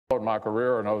followed my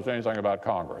career or knows anything about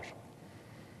Congress.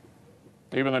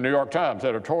 Even the New York Times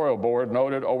editorial board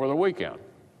noted over the weekend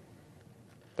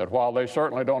that while they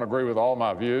certainly don't agree with all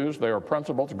my views, they are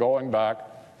principles going back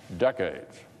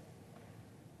decades.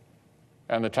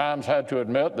 And the Times had to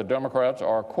admit the Democrats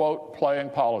are, quote, playing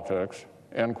politics,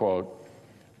 end quote,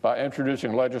 by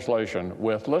introducing legislation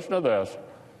with, listen to this,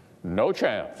 no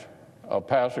chance of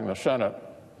passing the Senate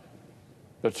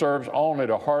that serves only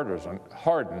to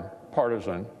harden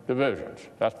partisan divisions.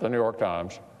 That's the New York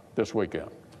Times this weekend.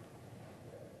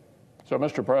 So,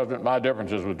 Mr. President, my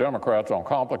differences with Democrats on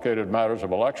complicated matters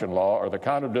of election law are the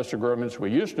kind of disagreements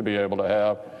we used to be able to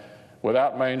have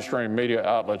without mainstream media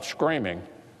outlets screaming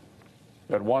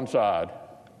that one side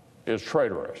is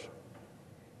traitorous.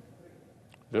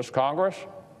 This Congress,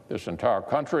 this entire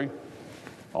country,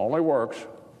 only works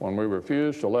when we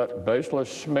refuse to let baseless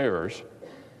smears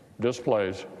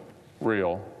displace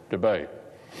real debate.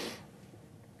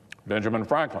 Benjamin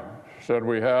Franklin said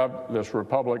we have this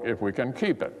republic if we can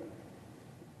keep it.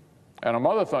 And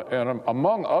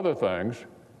among other things,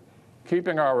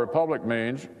 keeping our republic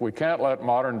means we can't let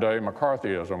modern-day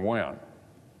McCarthyism win.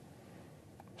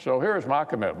 So here's my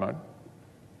commitment.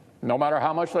 No matter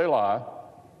how much they lie,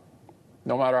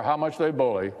 no matter how much they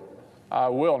bully, I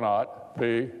will not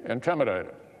be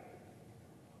intimidated.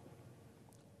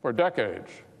 For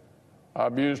decades,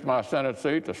 I've used my Senate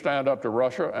seat to stand up to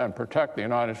Russia and protect the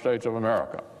United States of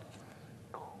America.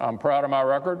 I'm proud of my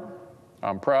record.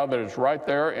 I'm proud that it's right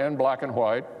there in black and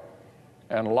white,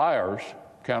 and liars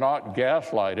cannot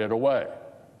gaslight it away.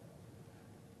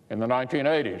 In the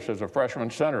 1980s, as a freshman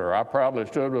senator, I proudly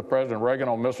stood with President Reagan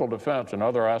on missile defense and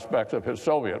other aspects of his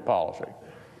Soviet policy.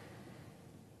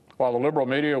 While the liberal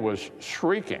media was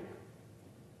shrieking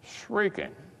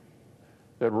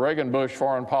that Reagan-Bush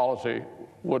foreign policy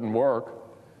wouldn't work,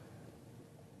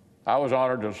 I was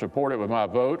honored to support it with my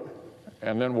vote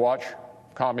and then watch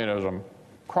communism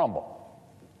crumble.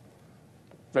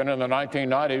 Then in the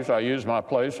 1990s, I used my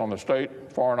place on the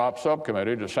State Foreign Ops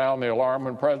Subcommittee to sound the alarm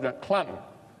when President Clinton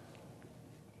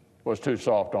was too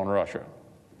soft on Russia.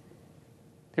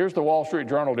 Here's the Wall Street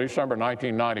Journal, December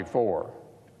 1994.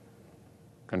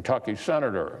 Kentucky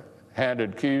senator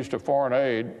handed keys to foreign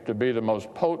aid to be the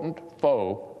most potent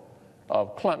foe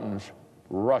of Clinton's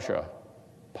Russia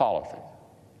policy.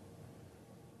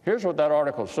 Here's what that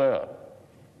article said.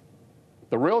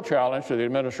 The real challenge to the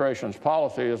administration's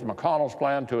policy is McConnell's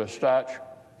plan to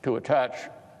attach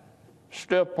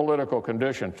stiff political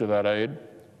conditions to that aid,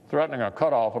 threatening a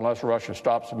cutoff unless Russia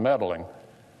stops meddling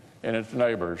in its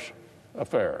neighbors'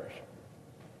 affairs.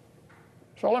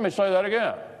 So let me say that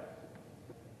again.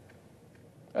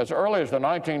 As early as the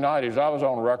 1990s, I was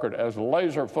on record as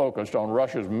laser-focused on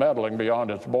Russia's meddling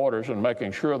beyond its borders and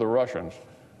making sure the Russians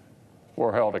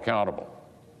were held accountable.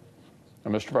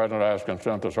 And, Mr. President, I ask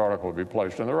consent this article be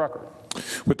placed in the record.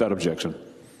 Without objection.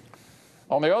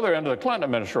 On the other end of the Clinton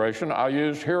administration, I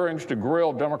used hearings to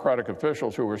grill Democratic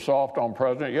officials who were soft on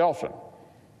President Yeltsin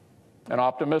and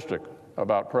optimistic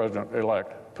about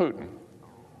President-elect Putin.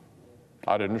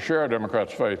 I didn't share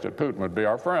Democrats' faith that Putin would be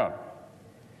our friend.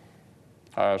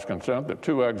 I ask consent that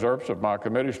two excerpts of my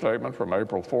committee statement from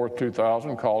April 4,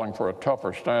 2000, calling for a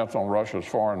tougher stance on Russia's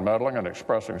foreign meddling and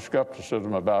expressing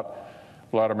skepticism about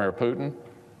Vladimir Putin,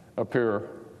 appear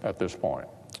at this point.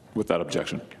 Without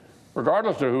objection.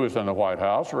 Regardless of who is in the White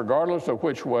House, regardless of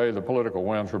which way the political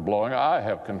winds were blowing, I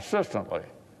have consistently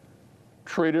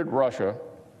treated Russia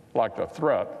like the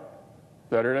threat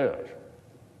that it is.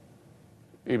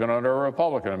 Even under a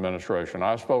Republican administration,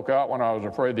 I spoke out when I was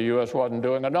afraid the U.S. wasn't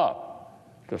doing enough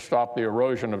to stop the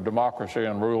erosion of democracy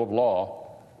and rule of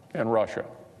law in Russia.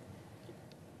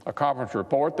 A conference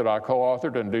report that I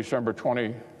co-authored in December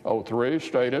 2003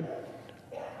 stated,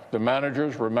 the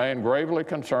managers remain gravely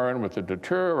concerned with the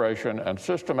deterioration and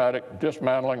systematic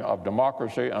dismantling of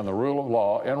democracy and the rule of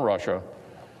law in Russia.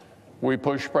 We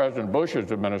pushed President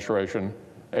Bush's administration,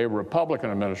 a Republican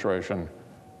administration,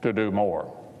 to do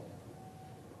more.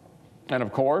 And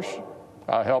of course,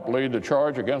 I helped lead the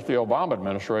charge against the Obama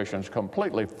administration's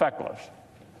completely feckless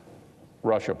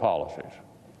Russia policies.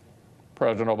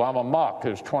 President Obama mocked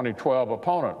his 2012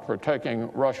 opponent for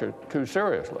taking Russia too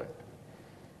seriously.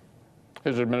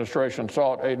 His administration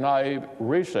sought a naive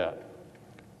reset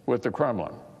with the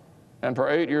Kremlin. And for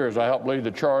 8 years, I helped lead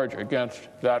the charge against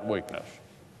that weakness.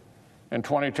 In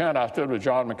 2010, I stood with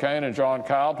John McCain and John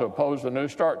Kyle to oppose the New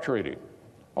START Treaty,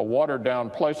 a watered-down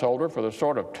placeholder for the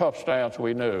sort of tough stance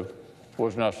we knew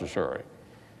was necessary.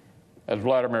 As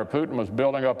Vladimir Putin was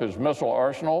building up his missile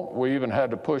arsenal, we even had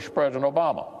to push President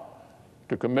Obama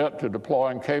to commit to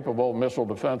deploying capable missile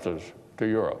defenses to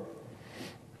Europe.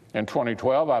 In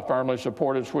 2012, I firmly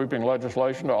supported sweeping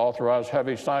legislation to authorize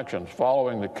heavy sanctions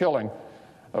following the killing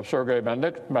of Sergei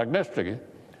Magnitsky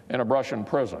in a Russian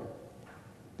prison.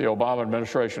 The Obama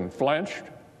administration flinched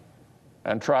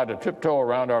and tried to tiptoe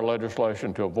around our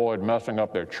legislation to avoid messing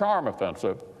up their charm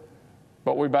offensive,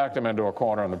 but we backed them into a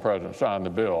corner and the president signed the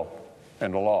bill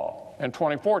into law. In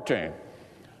 2014,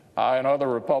 I and other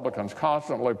Republicans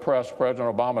constantly pressed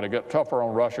President Obama to get tougher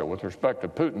on Russia with respect to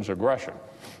Putin's aggression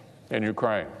in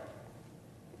Ukraine.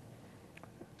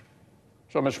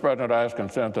 So, Mr. President, I ask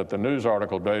consent that the news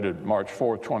article dated March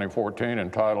 4, 2014,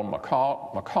 entitled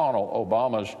McConnell,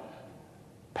 Obama's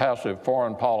passive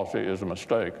foreign policy is a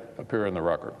mistake, appear in the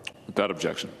record. Without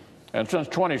objection. And since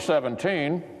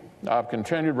 2017, I've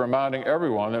continued reminding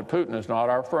everyone that Putin is not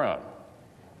our friend,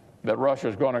 that Russia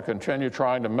is going to continue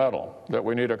trying to meddle, that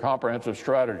we need a comprehensive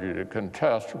strategy to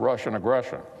contest Russian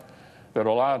aggression, that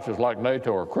alliances like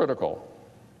NATO are critical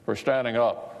for standing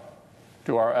up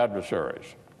to our adversaries.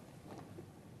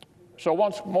 So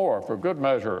once more, for good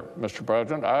measure, Mr.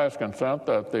 President, I ask consent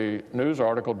that the news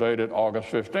article dated August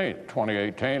 15,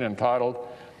 2018, entitled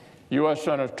U.S.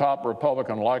 Senate Top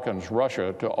Republican Likens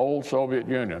Russia to Old Soviet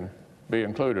Union be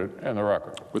included in the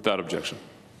record. Without objection.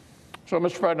 So,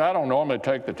 Mr. President, I don't normally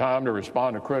take the time to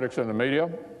respond to critics in the media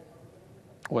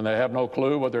when they have no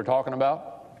clue what they're talking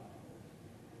about.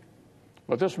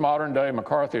 But this modern-day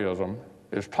McCarthyism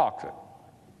is toxic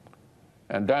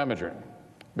and damaging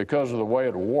because of the way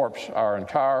it warps our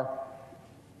entire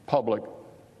public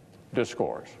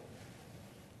discourse.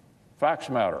 Facts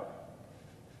matter.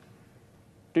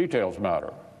 Details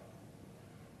matter.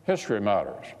 History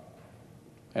matters.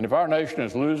 And if our nation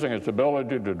is losing its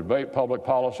ability to debate public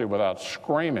policy without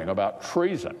screaming about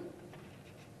treason,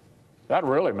 that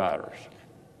really matters.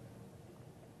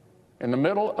 In the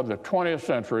middle of the 20th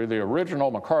century, the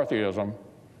original McCarthyism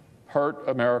hurt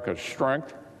America's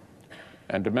strength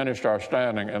and diminished our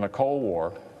standing in the Cold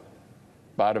War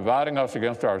by dividing us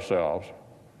against ourselves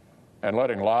and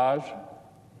letting lies,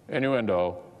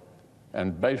 innuendo,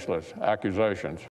 and baseless accusations